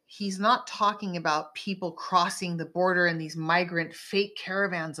he's not talking about people crossing the border in these migrant fake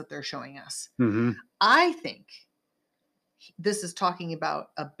caravans that they're showing us. Mm-hmm. I think this is talking about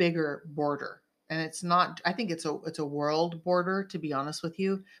a bigger border, and it's not. I think it's a world border, to be honest with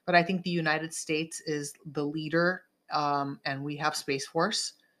you. But I think the United States is the leader, and we have Space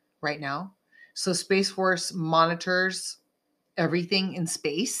Force right now. So Space Force monitors everything in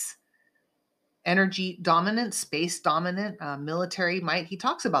space. Energy dominant, space dominant, military might. He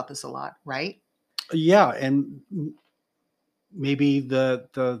talks about this a lot, right? Yeah, and maybe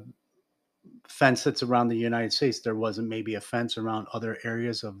the fence that's around the United States, there wasn't maybe a fence around other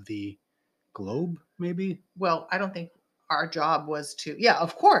areas of the globe, maybe? Well, I don't think our job was to, yeah,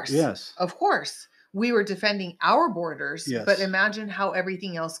 of course. Yes. Of course. We were defending our borders, Yes. but imagine how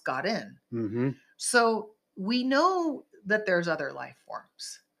everything else got in. Mm-hmm. So we know that there's other life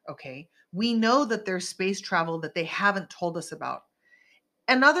forms, okay? We know that there's space travel that they haven't told us about.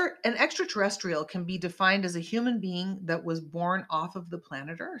 An extraterrestrial can be defined as a human being that was born off of the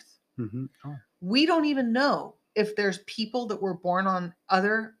planet Earth. Mm-hmm. Oh. We don't even know if there's people that were born on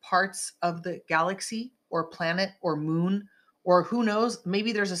other parts of the galaxy or planet or moon, or who knows,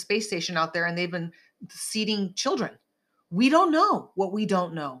 maybe there's a space station out there and they've been seeding children. We don't know what we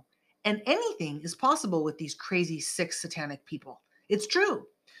don't know. And anything is possible with these crazy, sick, satanic people. It's true.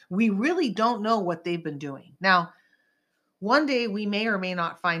 We really don't know what they've been doing. Now, one day we may or may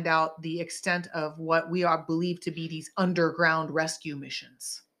not find out the extent of what we are believed to be these underground rescue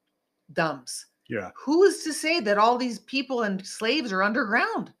missions. Dumbs. Yeah. Who is to say that all these people and slaves are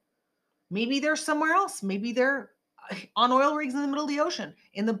underground? Maybe they're somewhere else. Maybe they're on oil rigs in the middle of the ocean,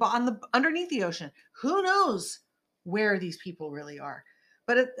 underneath the ocean. Who knows where these people really are?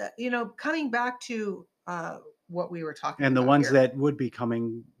 But coming back to what we were talking about, and the ones here. that would be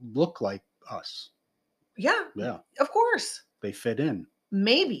coming look like us. Yeah, of course. They fit in.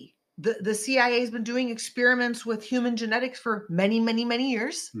 Maybe. The CIA has been doing experiments with human genetics for many, many, many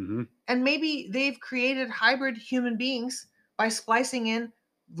years. Mm-hmm. And maybe they've created hybrid human beings by splicing in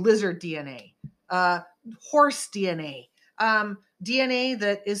lizard DNA, horse DNA, DNA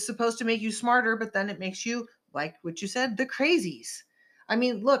that is supposed to make you smarter, but then it makes you, like what you said, the crazies. I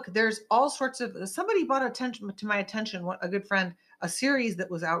mean, look, there's all sorts of, somebody brought attention to my attention, a good friend, a series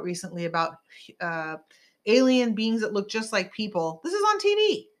that was out recently about alien beings that look just like people. This is on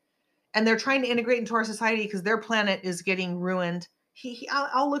TV. And they're trying to integrate into our society because their planet is getting ruined.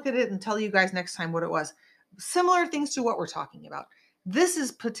 I'll look at it and tell you guys next time what it was. Similar things to what we're talking about. This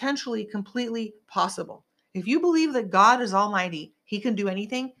is potentially completely possible. If you believe that God is almighty, he can do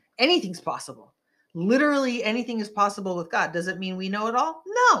anything, anything's possible. Literally anything is possible with God. Does it mean we know it all?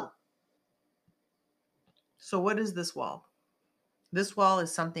 No. So what is this wall? This wall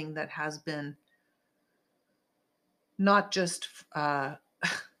is something that has been not just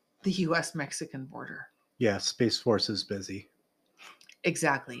the U.S.-Mexican border. Yeah, Space Force is busy.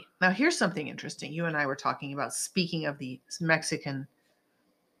 Exactly. Now, here's something interesting. You and I were talking about, speaking of the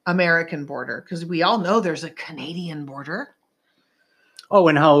Mexican-American border, because we all know there's a Canadian border. Oh,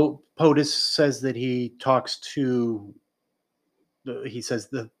 and how POTUS says that he talks to,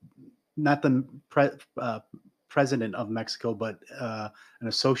 not the president of Mexico, but an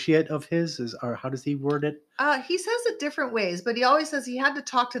associate of his, or how does he word it? He says it different ways, but he always says he had to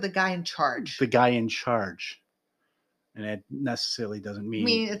talk to the guy in charge. The guy in charge. and it necessarily doesn't I mean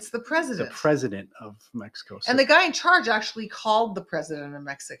mean, it's the the president. president of Mexico. And the guy in charge actually called the president of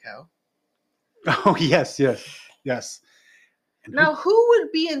Mexico. Oh, yes. And Now, who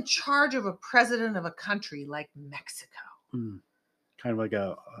would be in charge of a president of a country like Mexico? kind of like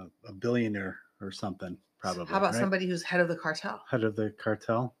a billionaire or something, probably. How about right? somebody who's head of the cartel? Head of the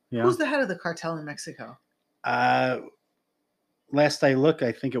cartel? Yeah. Who's the head of the cartel in Mexico? Last I looked,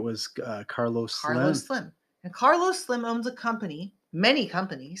 I think it was Carlos Slim. Carlos Slim. And Carlos Slim owns a company, many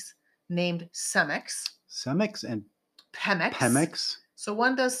companies, named Cemex. Cemex and Pemex. Pemex. So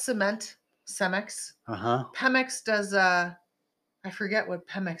one does cement, Cemex. Uh-huh. Pemex does, I forget what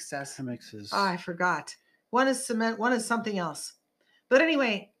Pemex does. Pemex is... Oh, I forgot. One is cement, one is something else. But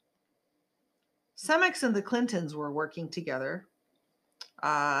anyway, Cemex and the Clintons were working together.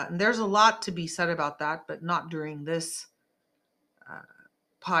 And there's a lot to be said about that, but not during this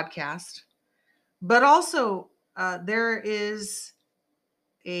podcast. But also, there is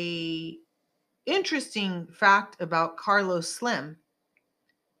a interesting fact about Carlos Slim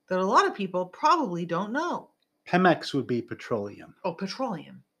that a lot of people probably don't know. Pemex would be petroleum. Oh,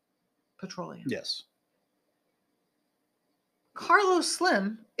 petroleum. Yes. Carlos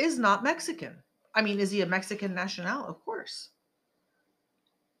Slim is not Mexican. I mean, is he a Mexican national? Of course.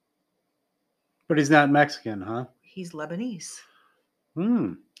 But he's not Mexican, huh? He's Lebanese.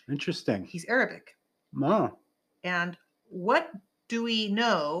 Interesting. He's Arabic. Oh. And what do we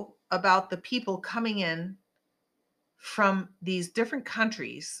know about the people coming in from these different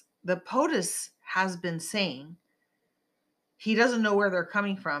countries? The POTUS has been saying he doesn't know where they're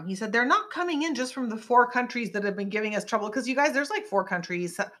coming from. He said they're not coming in just from the 4 countries that have been giving us trouble. Because you guys, there's like 4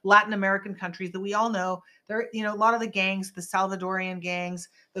 countries, Latin American countries that we all know. There, a lot of the gangs, the Salvadorian gangs,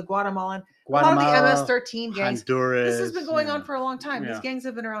 the Guatemalan, a lot of the MS-13 gangs. Honduras. This has been going on for a long time. These gangs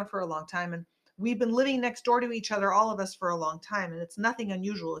have been around for a long time. And we've been living next door to each other, all of us, for a long time. And it's nothing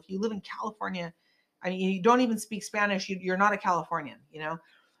unusual. If you live in California, I mean, you don't even speak Spanish, you're not a Californian,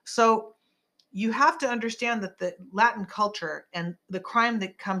 So you have to understand that the Latin culture and the crime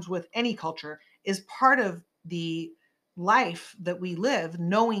that comes with any culture is part of the life that we live,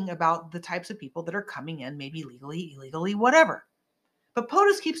 knowing about the types of people that are coming in, maybe legally, illegally, whatever. But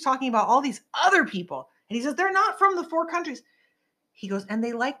POTUS keeps talking about all these other people. And he says, they're not from the 4 countries. He goes, and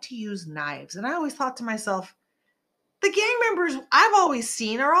they like to use knives. And I always thought to myself, the gang members I've always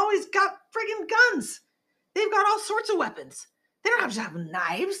seen are always got friggin' guns. They've got all sorts of weapons. They don't have to have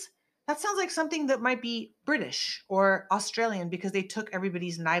knives. That sounds like something that might be British or Australian because they took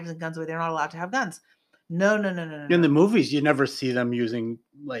everybody's knives and guns away. They're not allowed to have guns. No. In the movies, you never see them using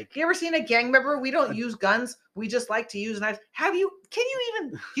like... You ever seen a gang member? We don't use guns. We just like to use knives. Do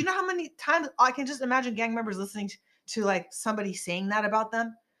you know how many times I can just imagine gang members listening to like somebody saying that about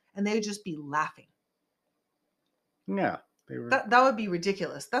them and they would just be laughing. Yeah. They were... That would be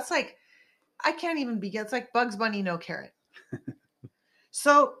ridiculous. That's like, I can't even begin. It's like Bugs Bunny, no carrot.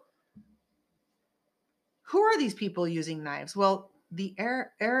 So who are these people using knives? Well, the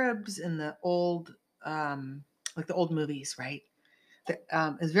Arabs in the old, like the old movies, right?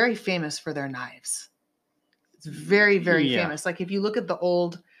 Is very famous for their knives. It's very, very famous. Like if you look at the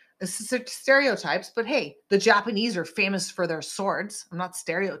old stereotypes, but hey, the Japanese are famous for their swords. I'm not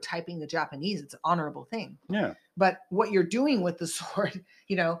stereotyping the Japanese. It's an honorable thing. Yeah. But what you're doing with the sword,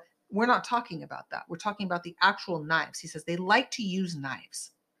 we're not talking about that. We're talking about the actual knives. He says they like to use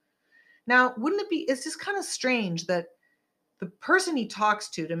knives. Now, it's just kind of strange that the person he talks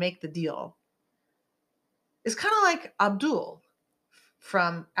to make the deal is kind of like Abdul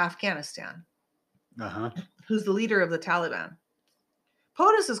from Afghanistan, who's the leader of the Taliban.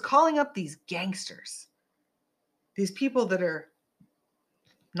 POTUS is calling up these gangsters, these people that are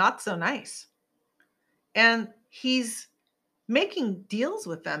not so nice. And he's making deals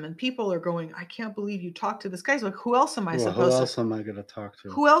with them, and people are going, I can't believe you talked to this guy. He's like, who else am I supposed to? Who else am I going to talk to?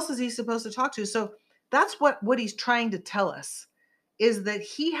 Who else is he supposed to talk to? So that's what he's trying to tell us, is that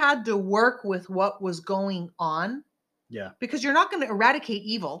he had to work with what was going on. Yeah. Because you're not going to eradicate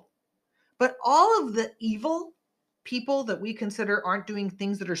evil, but all of the evil people that we consider aren't doing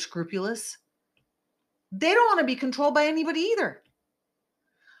things that are scrupulous, they don't want to be controlled by anybody either.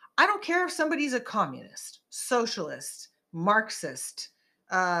 I don't care if somebody's a communist, socialist, Marxist,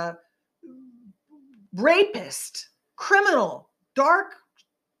 rapist, criminal, dark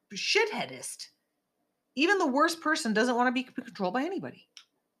shitheadist. Even the worst person doesn't want to be controlled by anybody.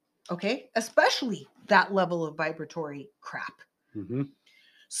 Okay? Especially that level of vibratory crap. Mm-hmm.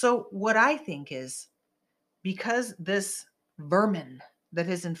 So what I think is, because this vermin that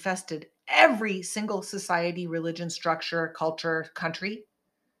has infested every single society, religion, structure, culture, country,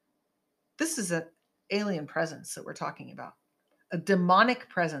 this is alien presence that we're talking about. A demonic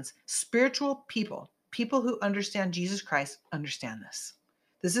presence. Spiritual people who understand Jesus Christ understand this.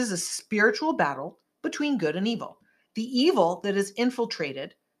 This is a spiritual battle between good and evil. The evil that is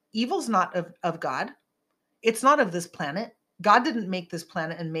infiltrated, evil's not of God. It's not of this planet. God didn't make this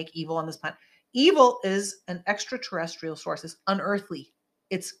planet and make evil on this planet. Evil is an extraterrestrial source. It's unearthly.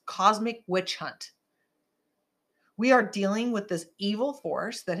 It's cosmic witch hunt. We are dealing with this evil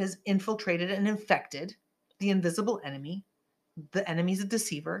force that has infiltrated and infected the invisible enemy. The enemy's a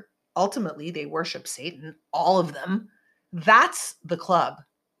deceiver. Ultimately, they worship Satan, all of them. That's the club,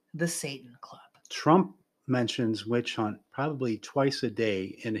 the Satan club. Trump mentions witch hunt probably twice a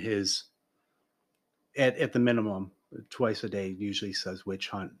day in his, at the minimum, twice a day, usually says witch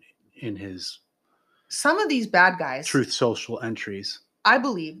hunt in his Some of these bad guys, Truth Social entries. I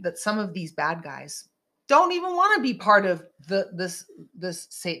believe that some of these bad guys don't even want to be part of this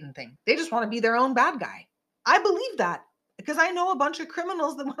Satan thing. They just want to be their own bad guy. I believe that because I know a bunch of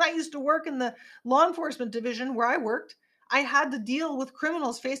criminals that when I used to work in the law enforcement division where I worked, I had to deal with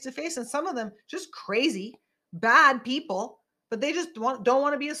criminals face to face, and some of them just crazy, bad people, but they just don't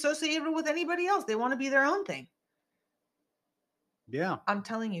want to be associated with anybody else. They want to be their own thing. Yeah. I'm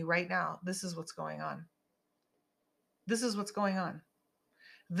telling you right now, this is what's going on. This is what's going on.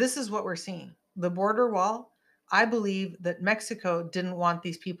 This is what we're seeing. The border wall, I believe that Mexico didn't want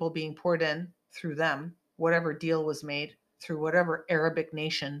these people being poured in through them, whatever deal was made, through whatever Arabic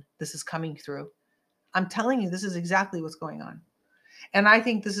nation this is coming through. I'm telling you, this is exactly what's going on. And I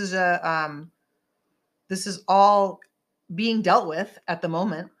think this is all being dealt with at the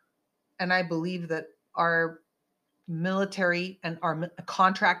moment. And I believe that our military and our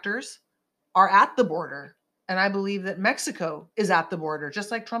contractors are at the border. And I believe that Mexico is at the border,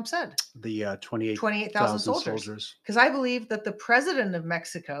 just like Trump said. The 28,000 soldiers. Because I believe that the president of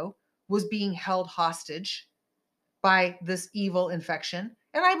Mexico was being held hostage by this evil infection.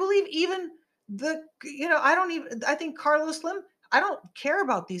 And I believe even I think Carlos Slim, I don't care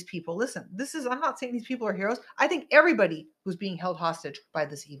about these people. Listen, I'm not saying these people are heroes. I think everybody was being held hostage by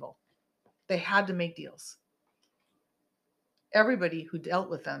this evil. They had to make deals. Everybody who dealt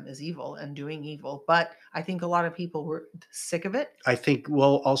with them is evil and doing evil. But I think a lot of people were sick of it. I think,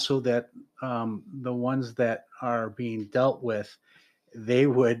 well, also that the ones that are being dealt with, they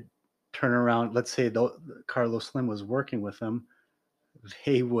would turn around. Let's say Carlos Slim was working with them.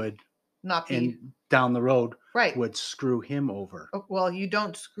 They would not be, and down the road, right, would screw him over. Well, you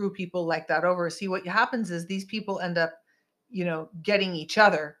don't screw people like that over. See, what happens is these people end up, getting each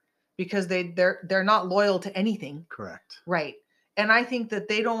other because they're not loyal to anything. Correct. Right. And I think that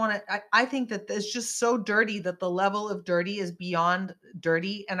they don't want to, I think that it's just so dirty that the level of dirty is beyond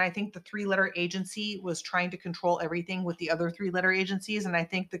dirty. And I think the 3-letter agency was trying to control everything with the other 3-letter agencies. And I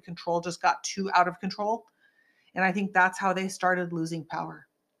think the control just got too out of control. And I think that's how they started losing power.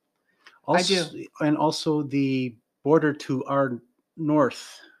 Also, I do. And also the border to our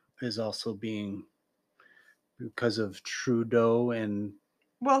north is also being, because of Trudeau and...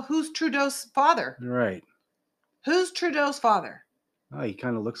 Well, who's Trudeau's father? Right. Who's Trudeau's father? Oh, he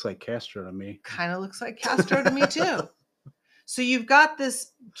kind of looks like Castro to me. Kind of looks like Castro to me too. So you've got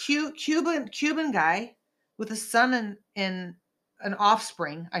this Cuban guy with a son in an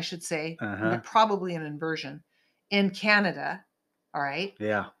offspring, I should say, but probably an inversion, in Canada. All right.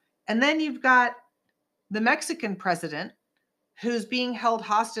 Yeah. And then you've got the Mexican president who's being held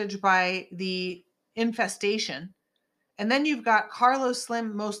hostage by the infestation. And then you've got Carlos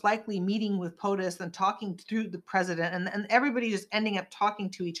Slim most likely meeting with POTUS and talking through the president, and everybody just ending up talking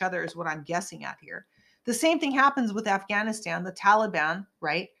to each other is what I'm guessing at here. The same thing happens with Afghanistan, the Taliban,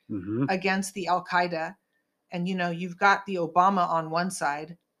 right, against the Al-Qaeda. And, you've got the Obama on one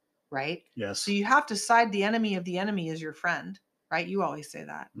side, right? Yes. So you have to side the enemy of the enemy is your friend, right? You always say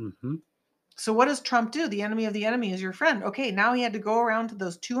that. Mm-hmm. So what does Trump do? The enemy of the enemy is your friend. Okay, now he had to go around to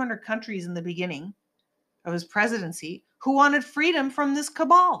those 200 countries in the beginning of his presidency who wanted freedom from this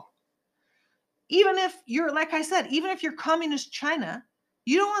cabal. Even if you're, like I said, even if you're communist China,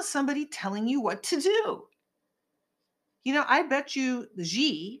 you don't want somebody telling you what to do. I bet you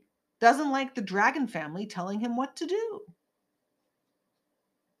Xi doesn't like the Dragon family telling him what to do.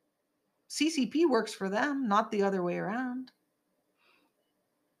 CCP works for them, not the other way around.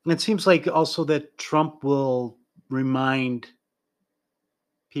 It seems like also that Trump will remind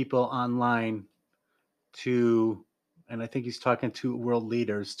people online to, and I think he's talking to world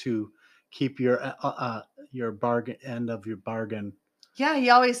leaders, to keep your bargain end of your bargain. Yeah,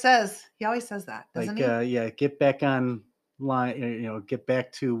 he always says that, doesn't he? Get back on line, get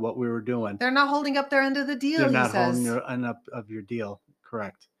back to what we were doing. They're not holding up their end of the deal. They're not holding your end up of your deal.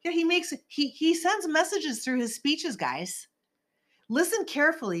 correct. Yeah, he sends messages through his speeches, guys. Listen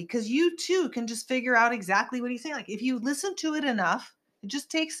carefully, because you too can just figure out exactly what he's saying. Like if you listen to it enough, it just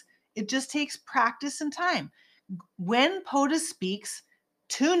takes practice and time. When POTUS speaks,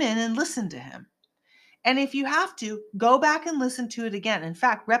 tune in and listen to him. And if you have to, go back and listen to it again. In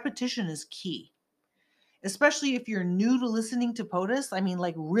fact, repetition is key, especially if you're new to listening to POTUS. I mean,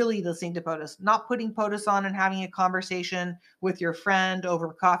 like really listening to POTUS, not putting POTUS on and having a conversation with your friend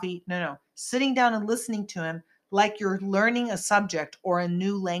over coffee. No. Sitting down and listening to him like you're learning a subject or a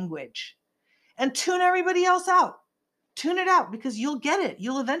new language. And tune everybody else out. Tune it out, because you'll get it.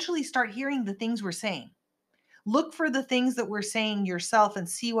 You'll eventually start hearing the things we're saying. Look for the things that we're saying yourself and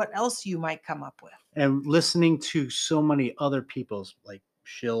see what else you might come up with. And listening to so many other people's like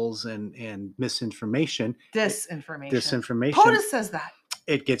shills and misinformation. Disinformation. POTUS says that.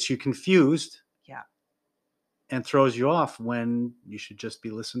 It gets you confused. Yeah. And throws you off when you should just be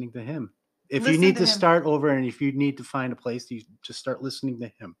listening to him. If Listen you need to to him. start over and if you need to find a place, you just start listening to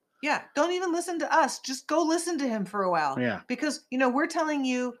him. Yeah. Don't even listen to us. Just go listen to him for a while. Yeah. Because, we're telling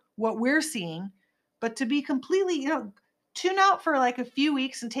you what we're seeing, but to be completely, tune out for like a few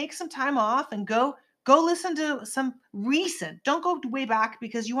weeks and take some time off and go listen to some recent. Don't go way back,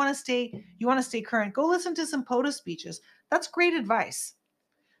 because you want to stay current. Go listen to some POTUS speeches. That's great advice,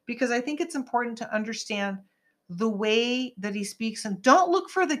 because I think it's important to understand the way that he speaks, and don't look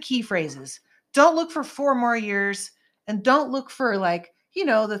for the key phrases. Don't look for 4 more years, and don't look for like,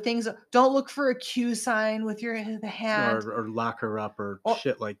 the things. Don't look for a Q sign with the hand, or lock her up or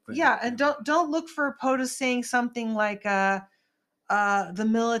shit like that. Yeah, and don't look for POTUS saying something like the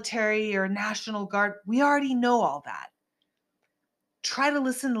military or National Guard. We already know all that. Try to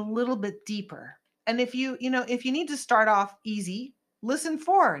listen a little bit deeper. And if you need to start off easy, listen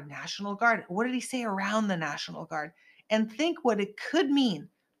for National Guard. What did he say around the National Guard? And think what it could mean.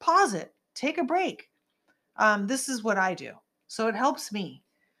 Pause it. Take a break. This is what I do. So it helps me,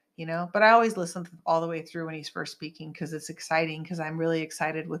 but I always listen all the way through when he's first speaking, because it's exciting, because I'm really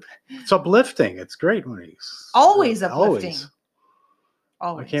excited with. It's uplifting. It's great when he's always uplifting.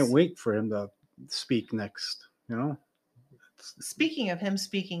 Always. I can't wait for him to speak next, Speaking of him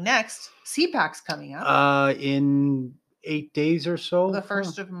speaking next, CPAC's coming up. In 8 days or so. The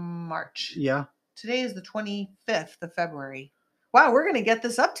 1st of March. Yeah. Today is the 25th of February. Wow, we're going to get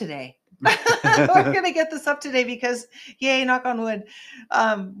this up today. We're going to get this up today because, yay, knock on wood,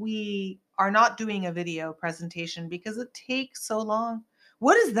 we are not doing a video presentation because it takes so long.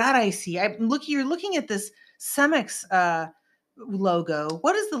 What is that I see? You're looking at this Cemex logo.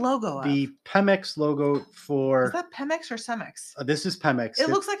 What is the logo of? The Pemex logo for... Is that Pemex or Cemex? This is Pemex. It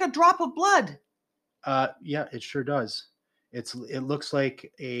looks like a drop of blood. Yeah, it sure does. It looks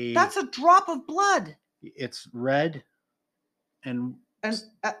like a... That's a drop of blood. It's red and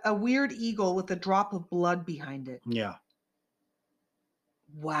a weird eagle with a drop of blood behind it. Yeah.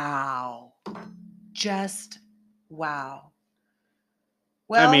 Wow. Just wow.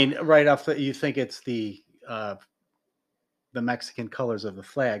 Well, I mean, right off you think it's the Mexican colors of the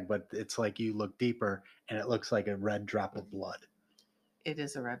flag, but it's like you look deeper and it looks like a red drop of blood. It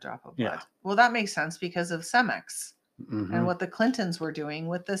is a red drop of blood. Yeah. Well, that makes sense because of Cemex Mm-hmm. and what the Clintons were doing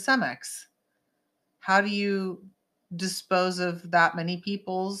with the Cemex. How do you dispose of that many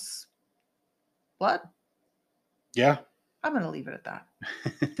people's blood? Yeah. I'm going to leave it at that.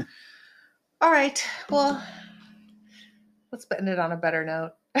 All right. Well, let's end it on a better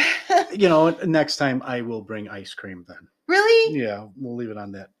note. Next time I will bring ice cream then. Really? Yeah, we'll leave it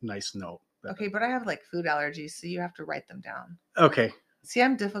on that nice note. Okay, but I have like food allergies, so you have to write them down. Okay. See,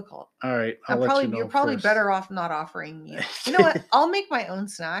 I'm difficult. All right. You're probably better off not offering me. You know what? I'll make my own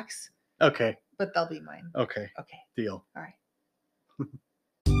snacks. Okay. But they'll be mine. Okay. Okay. Deal. All right.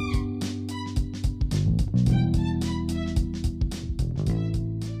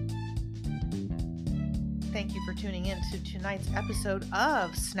 Thank you for tuning in to tonight's episode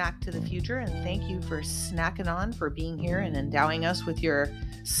of Snack to the Future, and thank you for snacking on, for being here and endowing us with your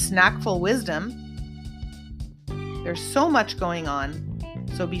snackful wisdom. There's so much going on,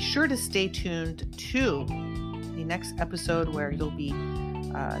 so be sure to stay tuned to the next episode where you'll be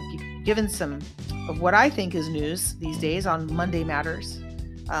given some of what I think is news these days on Monday Matters.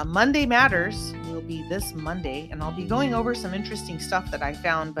 Monday Matters will be this Monday, and I'll be going over some interesting stuff that I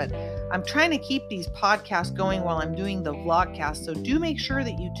found, but I'm trying to keep these podcasts going while I'm doing the vlogcast, so do make sure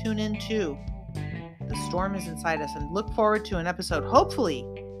that you tune in too. The storm is inside us, and look forward to an episode, hopefully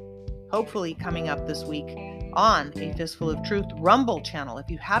coming up this week on A Fistful of Truth Rumble channel. If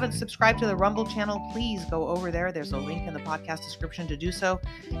you haven't subscribed to the Rumble channel, please go over there. There's a link in the podcast description to do so.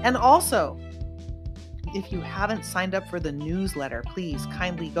 And also, if you haven't signed up for the newsletter, please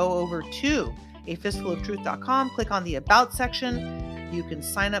kindly go over to afistfuloftruth.com, click on the About section. You can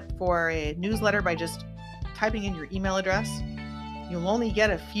sign up for a newsletter by just typing in your email address. You'll only get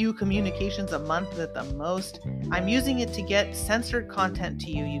a few communications a month at the most. I'm using it to get censored content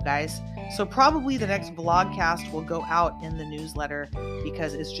to you, you guys. So probably the next vlogcast will go out in the newsletter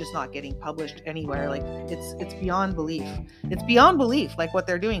because it's just not getting published anywhere. Like it's beyond belief. It's beyond belief, like what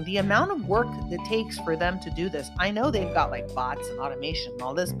they're doing. The amount of work it takes for them to do this. I know they've got like bots and automation and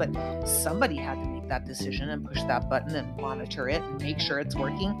all this, but somebody had to make that decision and push that button and monitor it and make sure it's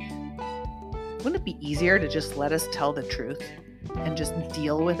working. Wouldn't it be easier to just let us tell the truth and just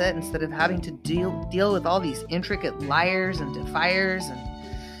deal with it instead of having to deal with all these intricate liars and defiers and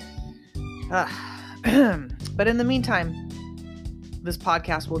but in the meantime, this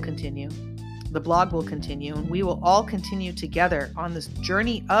podcast will continue, the blog will continue, and we will all continue together on this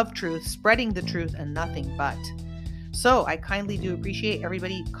journey of truth, spreading the truth and nothing but. So I kindly do appreciate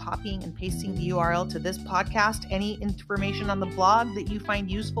everybody copying and pasting the URL to this podcast. Any information on the blog that you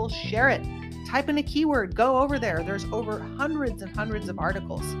find useful, share it. Type in a keyword, go over there. There's over hundreds and hundreds of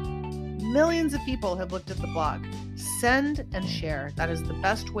articles. Millions of people have looked at the blog. Send and share. That is the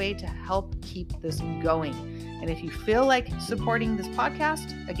best way to help keep this going. And if you feel like supporting this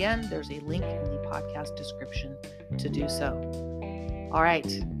podcast, again, there's a link in the podcast description to do so. All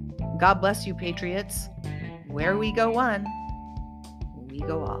right. God bless you, Patriots. Where we go one, we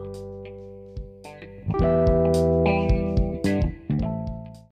go all.